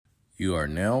You are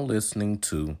now listening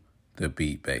to The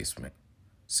Beat Basement,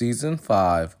 Season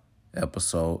 5,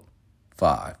 Episode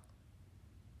 5.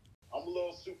 I'm a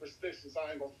little superstitious,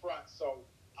 I ain't gonna front, so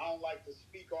I don't like to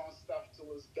speak on stuff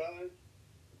till it's done,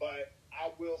 but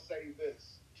I will say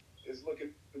this. It's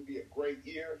looking to be a great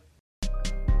year.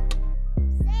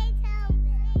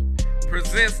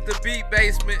 Presents The Beat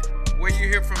Basement, where you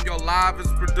hear from your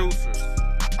livest producers,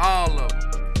 all of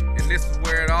them. And this is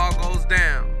where it all goes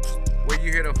down, where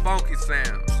you hear the funky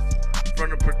sounds,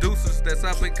 from the producers that's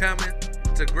up and coming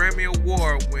to Grammy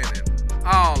Award winning,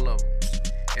 all of them.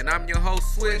 And I'm your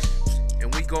host, Swish,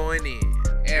 and we going in.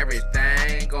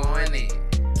 Everything going in.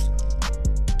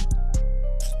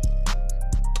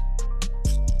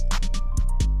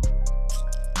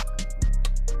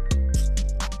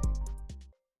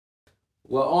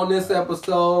 Well, on this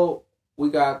episode,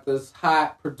 we got this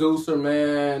hot producer,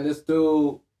 man. This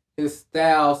dude, his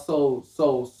style so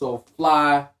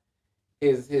fly.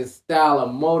 His style will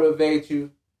motivate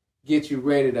you, get you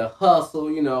ready to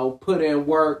hustle, put in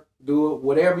work, do it.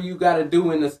 Whatever you got to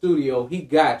do in the studio, he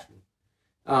got you.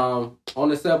 On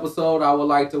this episode, I would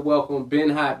like to welcome Ben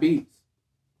Hot Beats.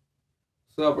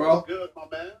 What's up, bro? What's good, my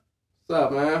man? What's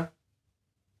up, man?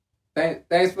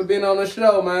 Thanks for being on the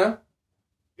show, man.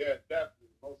 Yeah, definitely.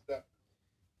 Most definitely.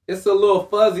 It's a little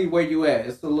fuzzy where you at.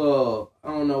 It's a little, I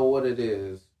don't know what it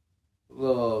is. A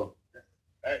little.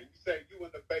 Hey, you say you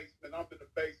in the basement, I'm in the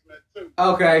basement too.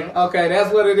 Okay,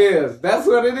 that's what it is. That's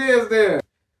what it is then.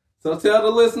 So tell the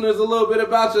listeners a little bit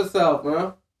about yourself,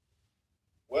 man.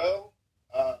 Well,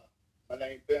 my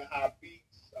name's Ben Hot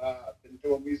Beats. I've been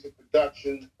doing music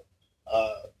production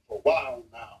for a while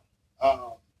now.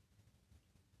 Of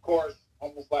course,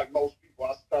 almost like most people,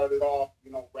 I started off,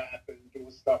 rapping, doing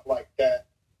stuff like that.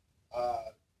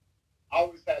 I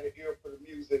always had an ear for the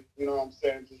music, you know what I'm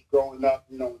saying, just growing up,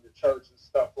 in the church and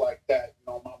stuff like that.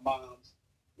 My mom's,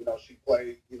 she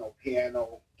played,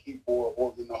 piano, keyboard,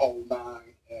 organ, the whole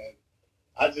nine. And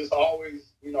I just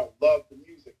always, loved the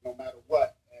music no matter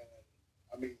what. And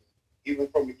I mean, even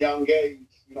from a young age,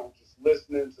 just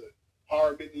listening to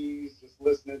harmonies, just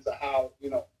listening to how,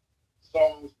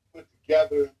 songs put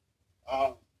together.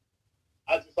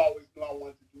 I just always knew I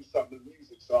wanted to do something with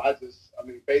music. So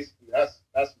basically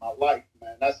that's my life,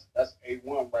 man. That's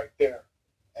A1 right there.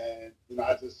 And,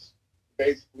 I just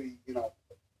basically,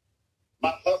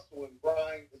 my hustle and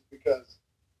grind is because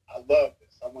I love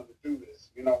this. I want to do this,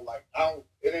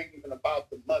 it ain't even about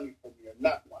the money for me or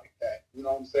nothing like that. You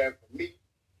know what I'm saying? For me,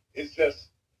 it's just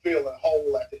feeling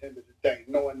whole at the end of the day,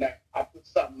 knowing that I put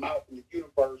something out in the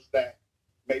universe that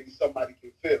maybe somebody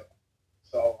can feel.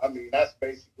 So, that's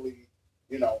basically,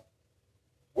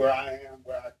 where I am,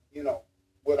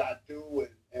 what I do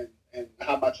and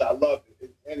how much I love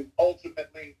it. And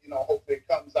ultimately, hopefully it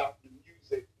comes out in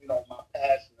music, my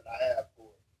passion that I have for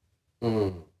it.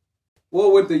 Mm.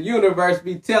 What would the universe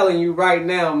be telling you right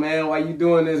now, man, while you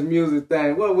doing this music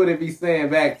thing? What would it be saying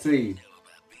back to you?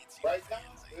 Right now,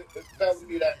 it's telling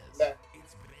me that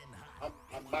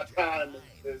my time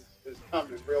is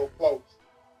coming real close.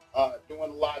 Doing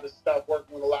a lot of stuff,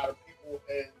 working with a lot of people,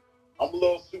 and I'm a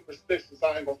little superstitious,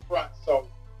 I ain't gonna front, so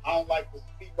I don't like to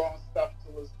speak on stuff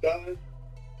till it's done,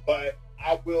 but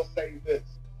I will say this.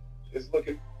 It's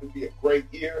looking to be a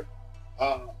great year.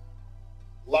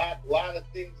 Lot of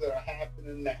things that are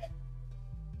happening that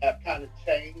have kind of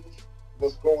changed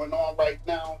what's going on right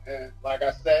now, and like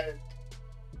I said,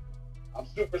 I'm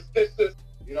superstitious,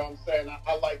 you know what I'm saying?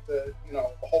 I like to,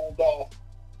 hold off,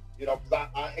 because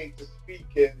I hate to speak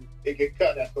and it get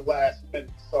cut at the last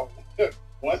minute. So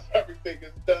once everything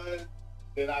is done,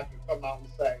 then I can come out and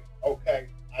say, okay,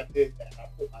 I did that. I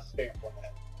put my stamp on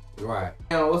that. Right.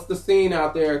 Now, what's the scene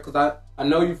out there? Because I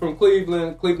know you're from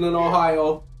Cleveland, yeah.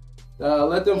 Ohio.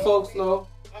 Let them folks know.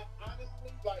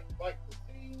 Honestly, like the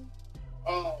scene,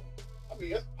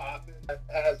 it's popping. It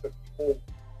has the people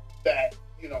that,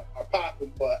 are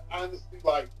popping. But honestly,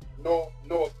 no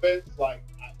offense,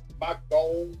 my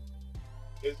goal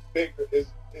is bigger. It's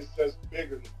just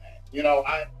bigger than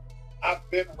that. I've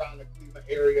been around the Cleveland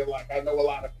area. I know a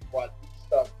lot of people, I do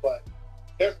stuff, but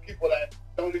there's people that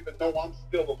don't even know I'm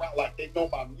still around. They know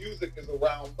my music is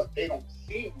around, but they don't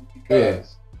see me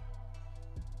because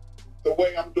the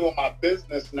way I'm doing my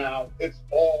business now, it's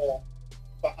all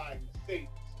behind the scenes.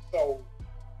 So,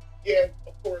 yeah,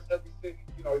 of course, everything,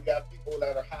 you got people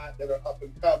that are hot, that are up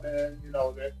and coming,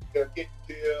 they're getting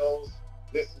deals,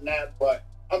 this and that, but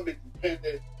I'm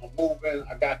independent, I'm moving,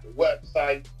 I got the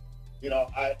website,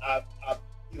 I've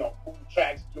moved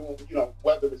tracks, doing,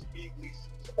 whether it's beat leases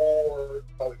or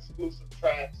exclusive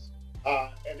tracks,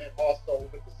 and then also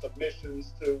with the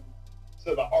submissions to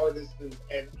the artists,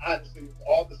 and honestly,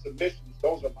 all the submissions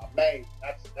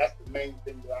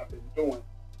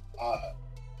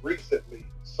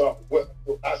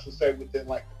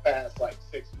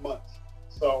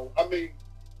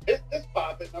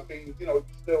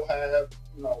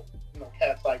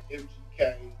cats like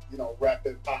MGK,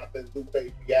 Rapping Poppin',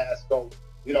 Lupe Fiasco,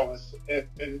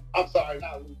 and I'm sorry,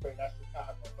 not Lupe, that's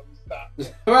Chicago. Let me stop.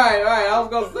 Right. I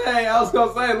was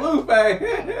gonna say Lupe.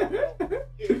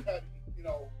 Kid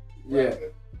Cudi, Yeah.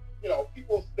 rapping,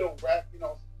 people still rap,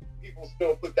 people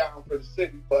still put down for the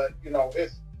city, but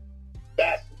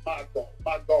that's my goal.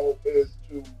 My goal is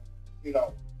to,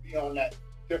 be on that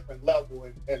different level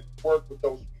and work with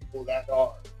those people that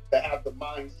have the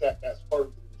mindset that's further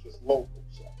than just local.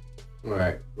 So.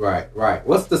 Right.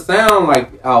 What's the sound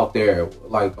like out there?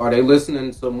 Like, are they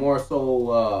listening to more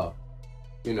so,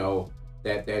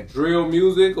 that drill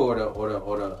music or the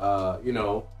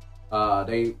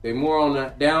they more on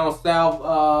the down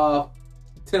south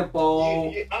tempo?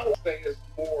 Yeah, I would say it's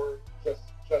more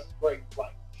just great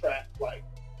like trap like.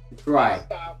 Right.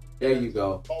 There you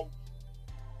go. Most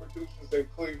producers in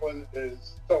Cleveland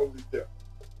is totally different,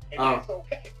 and that's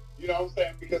okay. You know what I'm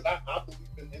saying? Because I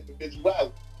believe in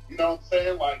individuality. You know what I'm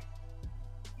saying? Like,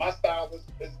 my style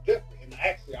is different, and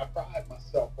actually I pride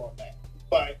myself on that.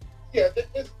 But yeah,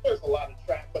 there's a lot of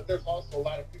trap, but there's also a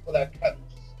lot of people that kind of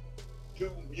just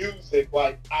do music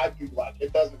like I do. Like,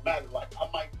 it doesn't matter. Like, I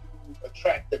might do a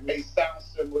track that may sound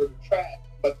similar to trap,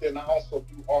 but then I also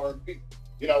do R&B.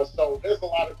 So there's a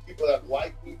lot of people that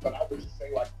like me, but I would just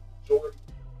say like the majority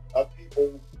of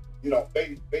people, they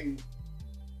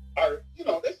are,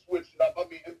 they switch it up. I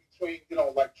mean, in between,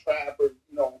 like trap or,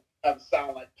 have a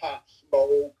sound like Pop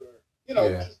Smoke or,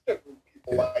 just different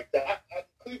people like that.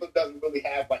 Cleveland doesn't really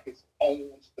have like its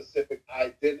own specific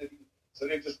identity. So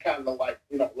they just kind of like,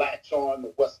 latch on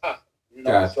to what's hot,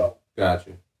 Gotcha. So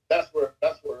Gotcha. That's where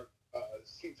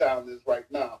C-Town is right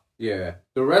now. Yeah.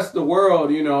 The rest of the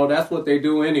world, that's what they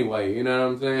do anyway. You know what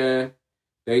I'm saying?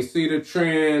 They see the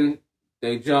trend,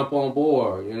 they jump on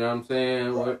board. You know what I'm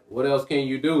saying? Right. What else can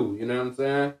you do? You know what I'm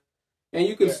saying? And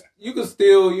you can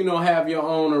still, have your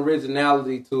own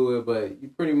originality to it, but you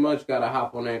pretty much gotta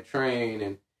hop on that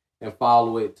train and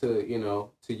follow it to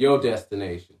your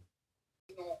destination.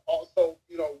 Also,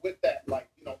 with that, like,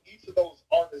 each of those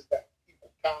artists that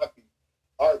people copy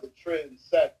are the trend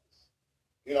setters.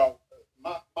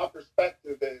 My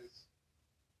perspective is,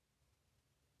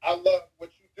 I love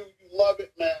what you do. You love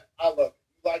it, man. I love it.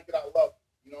 You like it, I love it.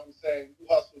 You know what I'm saying? You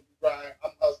hustle, you grind.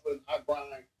 I'm hustling, I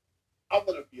grind. I'm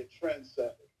gonna be a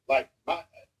trendsetter. Like, I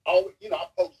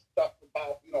post stuff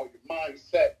about, your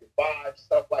mindset, your vibe,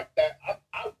 stuff like that.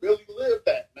 I really live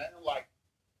that, man. Like,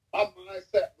 my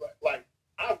mindset, like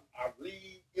I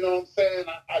read, you know what I'm saying?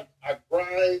 I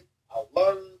grind, I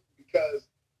learn, because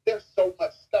there's so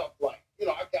much stuff. Like,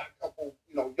 I got a couple,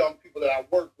 young people that I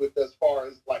work with as far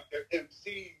as like their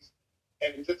MCs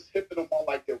and just hitting them on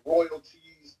like their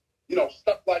royalties,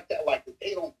 stuff like that. Like, that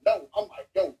they don't know. I'm like,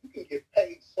 yo, you can get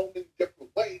paid so many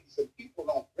different ways and people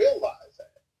don't realize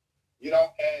that,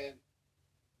 and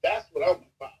that's what I'm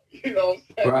about. You know what I'm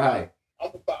saying? Right.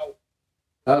 I'm about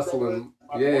hustling.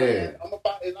 Yeah. Brand. I'm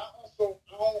about, and I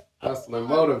don't hustle and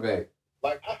motivate.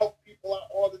 Like, I help people out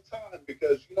all the time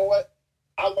because you know what?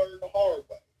 I learned the hard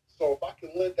way. So if I can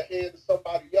lend a hand to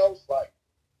somebody else, like,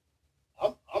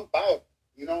 I'm about it.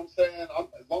 You know what I'm saying?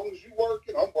 As long as you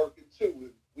working, I'm working too,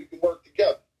 and we can work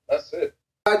together. That's it.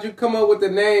 How'd you come up with the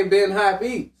name Ben Hot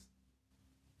Beats?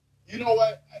 You know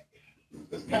what?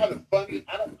 It's kind of funny.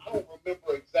 I don't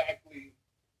remember exactly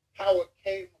how it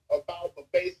came about,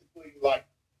 but basically, like,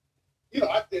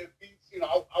 I did beats.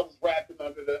 I was rapping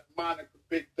under the moniker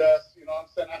Big Dust. You know what I'm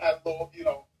saying? I had a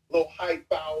little hype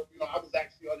out. I was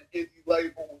actually on an indie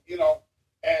label.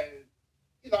 And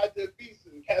I did beats,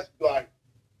 and cats would be like,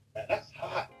 man, that's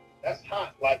hot. That's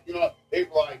hot. Like, they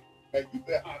were like, man, you've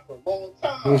been hot for a long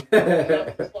time. And I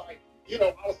was just like,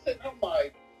 I was sitting, I'm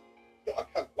like, yo, I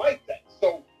kind of like that.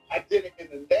 So I did it in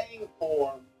the name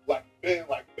form, like Ben,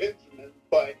 like Benjamin,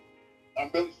 but I'm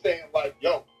really saying, like,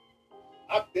 yo,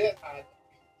 I've been hot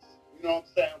beats, you know what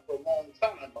I'm saying, for a long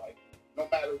time, like, no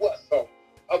matter what. So,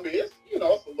 I mean, it's, it's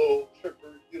a little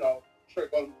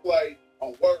trick on play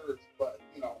on words, but,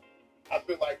 I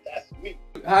feel like that's me.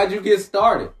 How'd you get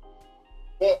started?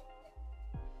 Well,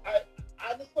 I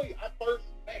had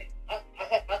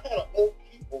an old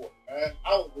keyboard, man. I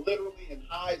was literally in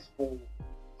high school.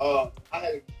 I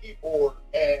had a keyboard,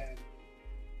 and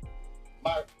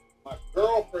my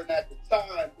girlfriend at the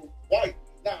time, who's white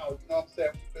now, you know what I'm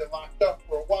saying, we've been locked up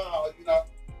for a while,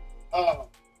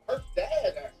 her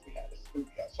dad actually had a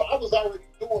studio. So I was already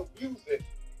doing music,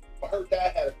 but her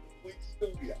dad had a complete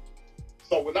studio.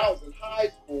 So when I was in high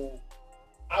school,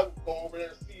 I would go over there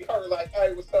and see her, like,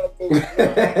 hey, what's up, boo?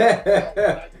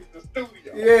 I used the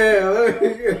studio. Yeah.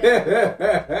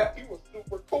 He was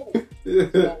super cool. So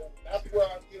that's where I,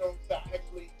 I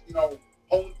actually,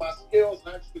 honed my skills.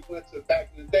 actually went to, back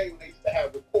in the day when they used to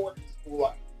have recording school.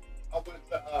 Like, I went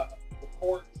to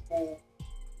recording school.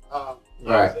 I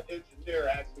was an engineer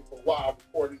actually for a while,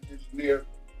 recording engineer.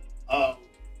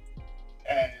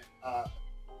 And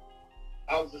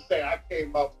I was just saying, I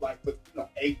came up like with,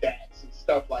 ADATs and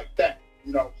stuff like that,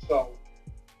 so.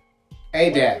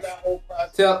 ADATs.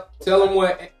 Tell them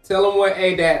what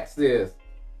ADATs is.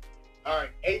 All right,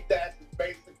 ADATs is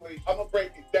basically, I'm gonna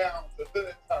break it down to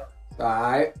hood terms. All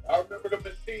right. I remember the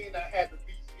machine that had the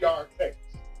VCR tapes.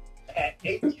 It had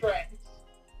 8 tracks.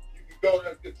 You could go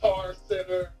to Guitar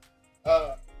Center,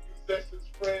 Musician's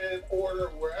Friend, Order,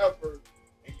 wherever,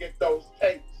 and get those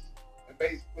tapes. And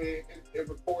basically, it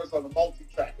records on a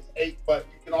multi-track. It's 8, but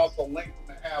you can also link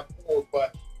them and have 4.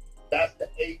 But that's the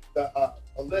 8, the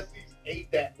Ulysses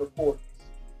ADAT recordings.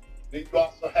 Then you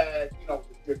also had,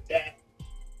 your DAT,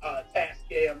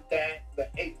 Tascam DAT, the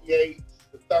 88s,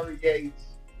 the 38s,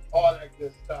 all that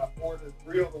good stuff. Or the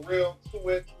reel-to-reel,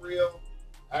 2-inch reel.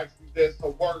 I actually did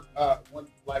some work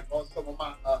on some of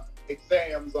my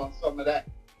exams on some of that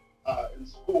in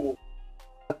school.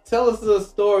 Tell us a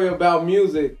story about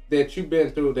music that you've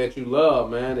been through that you love,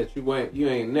 man, that you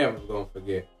ain't never gonna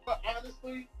forget. But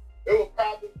honestly, it will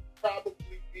probably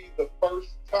be the first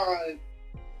time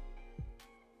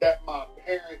that my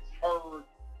parents heard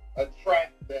a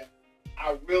track that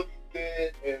I really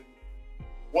did and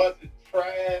wasn't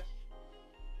trash.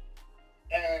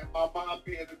 And my mom,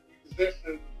 being a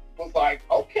musician, was like,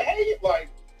 okay. Like,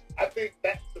 I think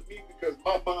that's to me because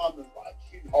my mom is like,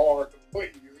 she's hard to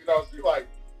please. She's like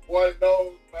one of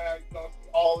those, man, she's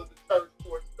all in the church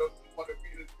course, she wanted me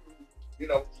to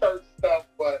do, church stuff.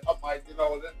 But I'm like,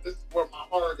 this is where my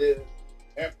heart is.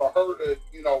 And for her to,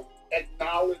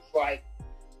 acknowledge, like,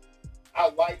 I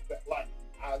like that. Like,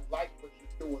 I like what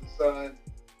you're doing, son.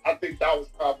 I think that was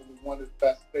probably one of the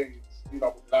best things,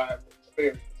 that I ever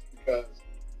experienced because,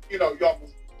 you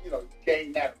almost,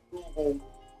 gain that approval.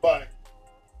 But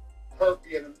her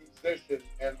being a musician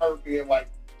and her being like,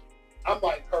 I'm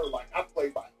like her, like, I play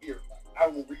by ear. Like,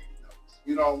 I don't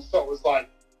read notes, So it's like,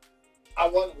 I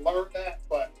want to learn that,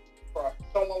 but for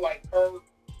someone like her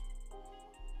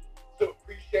to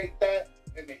appreciate that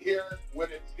and to hear it when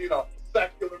it's,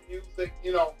 secular music,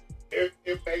 it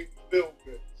made me feel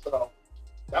good. So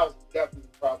that was definitely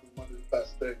probably one of the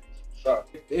best things. So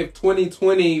if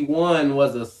 2021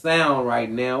 was a sound right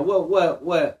now, what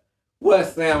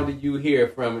sound do you hear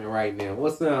from it right now?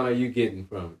 What sound are you getting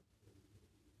from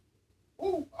it?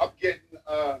 Ooh, I'm getting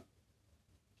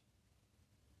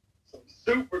some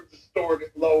super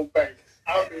distorted low bass.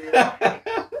 I mean,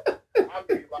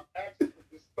 like actually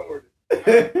distorted. I'll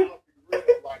be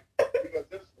real, like, because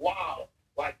it's wild.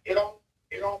 Like, it don't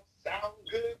sound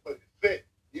good, but it fit.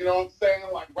 You know what I'm saying?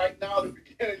 Like, right now, at the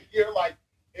beginning of the year, like,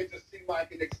 it just seemed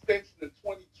like an extension of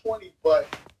 2020, but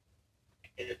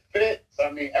it fits. I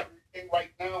mean, everything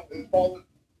right now is falling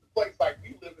into place. Like,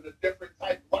 we live in a different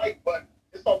type of life, but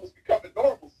it's almost becoming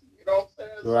normalcy. You know what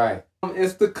I'm saying? Right.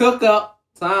 It's the cook-up.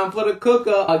 Time for the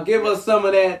cook-up. Give us some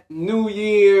of that New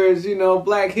Year's,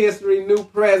 Black History, new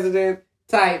president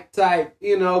type,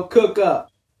 cook-up.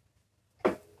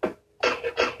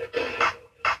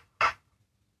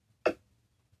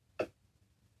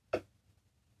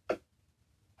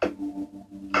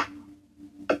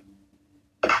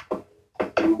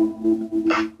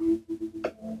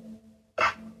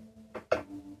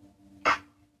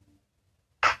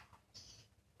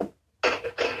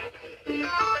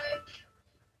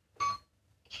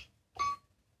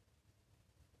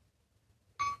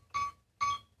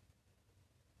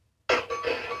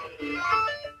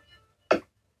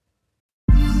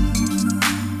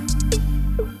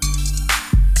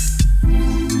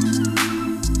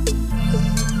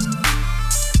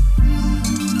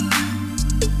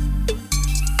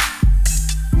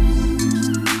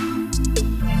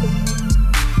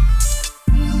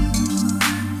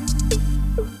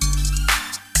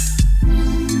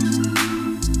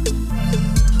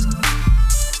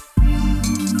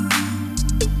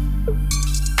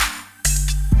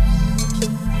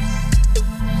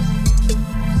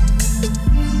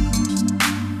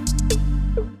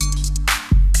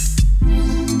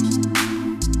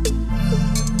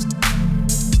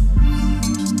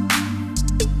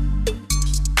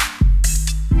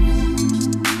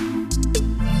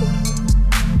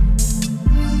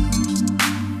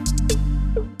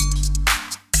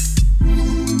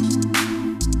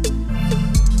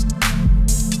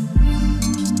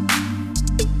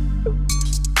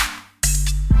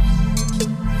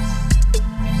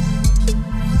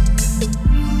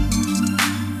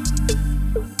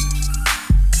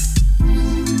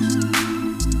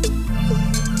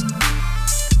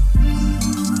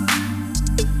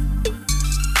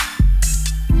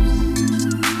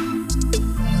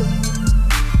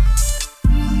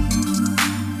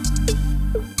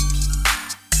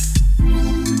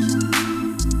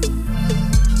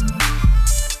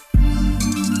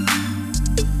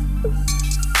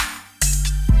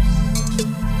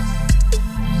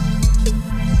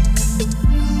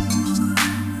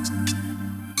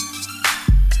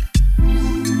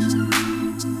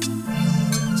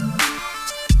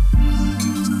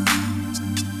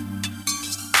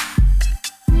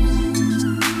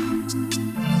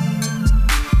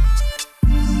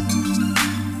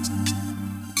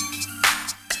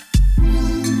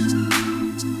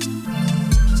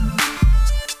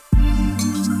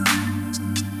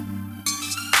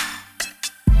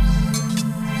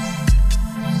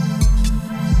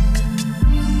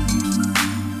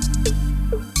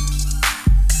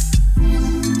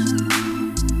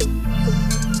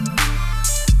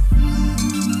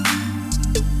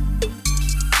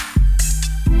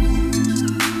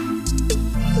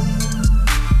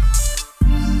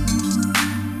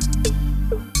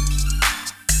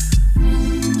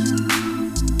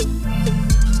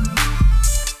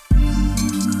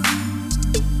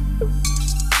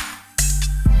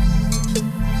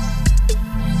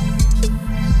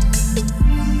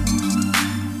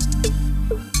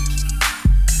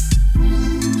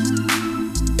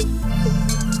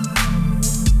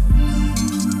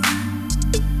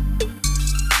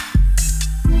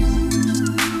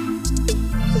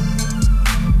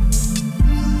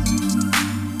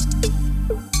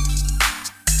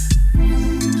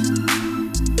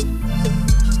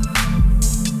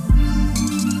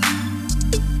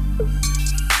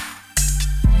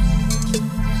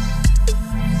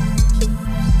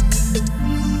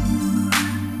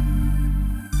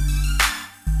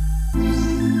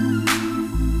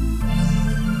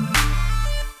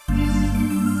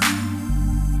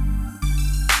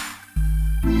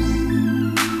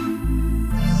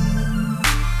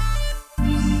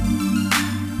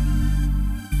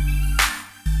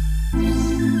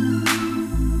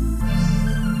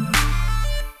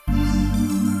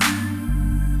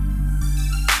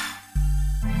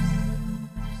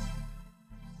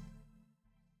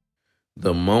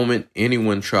 The moment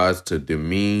anyone tries to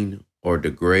demean or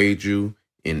degrade you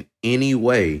in any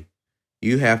way,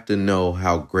 you have to know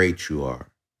how great you are.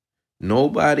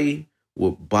 Nobody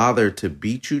would bother to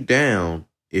beat you down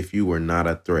if you were not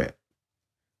a threat.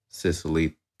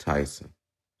 Cicely Tyson.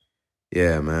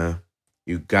 Yeah, man.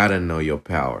 You gotta know your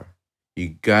power.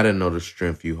 You gotta know the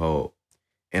strength you hold.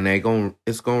 And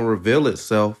it's gonna reveal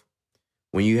itself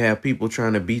when you have people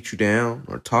trying to beat you down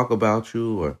or talk about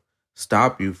you or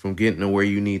stop you from getting to where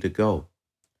you need to go.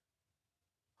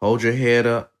 Hold your head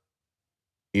up,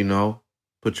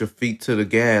 put your feet to the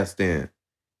gas then.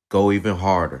 Go even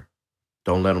harder.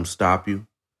 Don't let them stop you.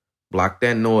 Block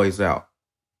that noise out.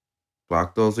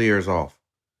 Block those ears off.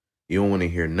 You don't want to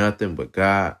hear nothing but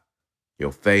God,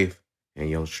 your faith, and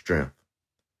your strength.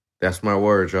 That's my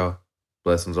word, y'all.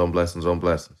 Blessings on blessings on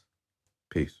blessings.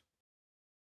 Peace.